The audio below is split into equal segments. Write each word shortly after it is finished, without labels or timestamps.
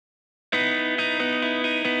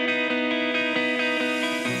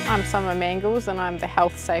I'm Summer Mangels and I'm the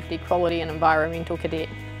Health, Safety, Quality and Environmental Cadet.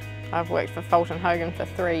 I've worked for Fulton Hogan for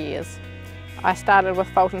 3 years. I started with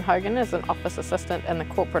Fulton Hogan as an office assistant in the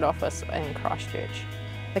corporate office in Christchurch.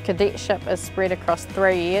 The cadetship is spread across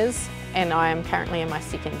 3 years and I am currently in my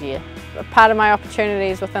 2nd year. Part of my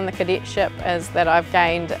opportunities within the cadetship is that I've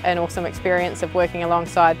gained an awesome experience of working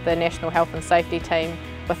alongside the National Health and Safety team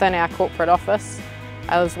within our corporate office,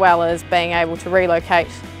 as well as being able to relocate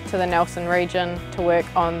to the Nelson region to work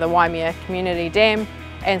on the Waimea Community Dam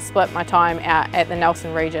and split my time out at the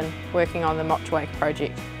Nelson region working on the Mochwake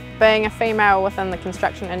project. Being a female within the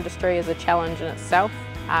construction industry is a challenge in itself,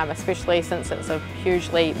 especially since it's a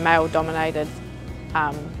hugely male-dominated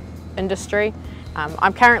industry.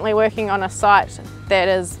 I'm currently working on a site that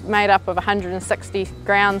is made up of 160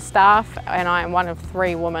 ground staff and I am one of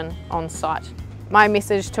 3 women on site. My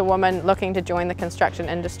message to women looking to join the construction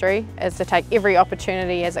industry is to take every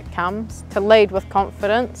opportunity as it comes, to lead with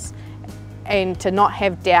confidence and to not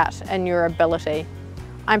have doubt in your ability.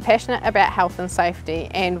 I'm passionate about health and safety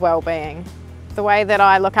and well-being. The way that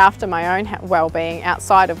I look after my own well-being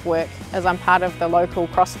outside of work is I'm part of the local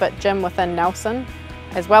CrossFit gym within Nelson.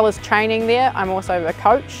 As well as training there, I'm also a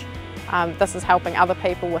coach. This is helping other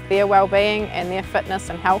people with their well-being and their fitness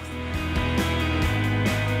and health.